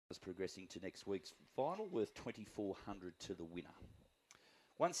Progressing to next week's final worth $2,400 to the winner.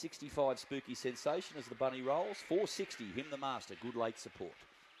 165 Spooky Sensation as the bunny rolls. 460 Him the Master, good late support.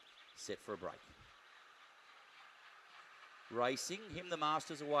 Set for a break. Racing, Him the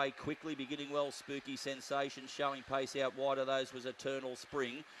Master's away quickly, beginning well. Spooky Sensation showing pace out wide of those was Eternal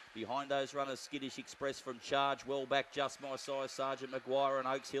Spring. Behind those runners, Skittish Express from Charge. Well back, Just My Size, Sergeant Maguire and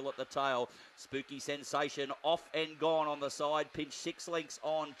Oaks Hill at the tail. Spooky Sensation off and gone on the side. Pinch 6 lengths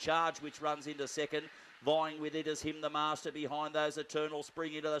on Charge, which runs into second. Vying with it is Him the Master. Behind those, Eternal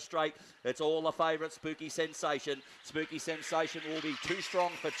Spring into the straight. It's all the favourite, Spooky Sensation. Spooky Sensation will be too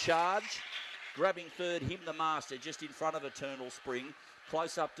strong for Charge. Grabbing third, Him the Master, just in front of Eternal Spring.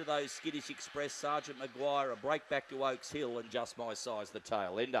 Close up to those, Skittish Express, Sergeant Maguire, a break back to Oaks Hill, and Just My Size, the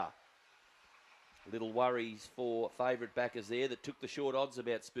tail ender. Little worries for favourite backers there that took the short odds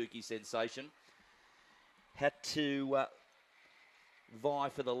about Spooky Sensation. Had to vie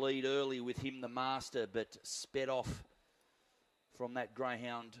for the lead early with Him the Master, but sped off from that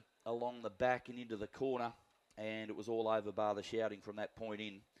greyhound along the back and into the corner, and it was all over bar the shouting from that point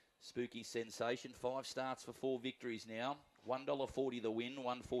in. Spooky Sensation, 5 starts for 4 victories now. $1.40 the win,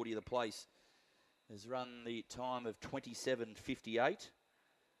 $1.40 the place. Has run the time of 27.58.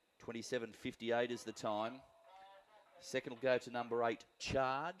 27.58 is the time. Second will go to number 8,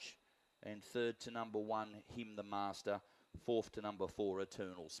 Charge. And third to number 1, Him the Master. Fourth to number 4,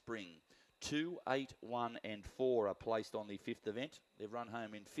 Eternal Spring. 2, 8, 1 and 4 are placed on the 5th event. They've run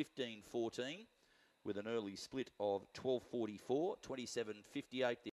home in 15.14 with an early split of 12.44, 27.58.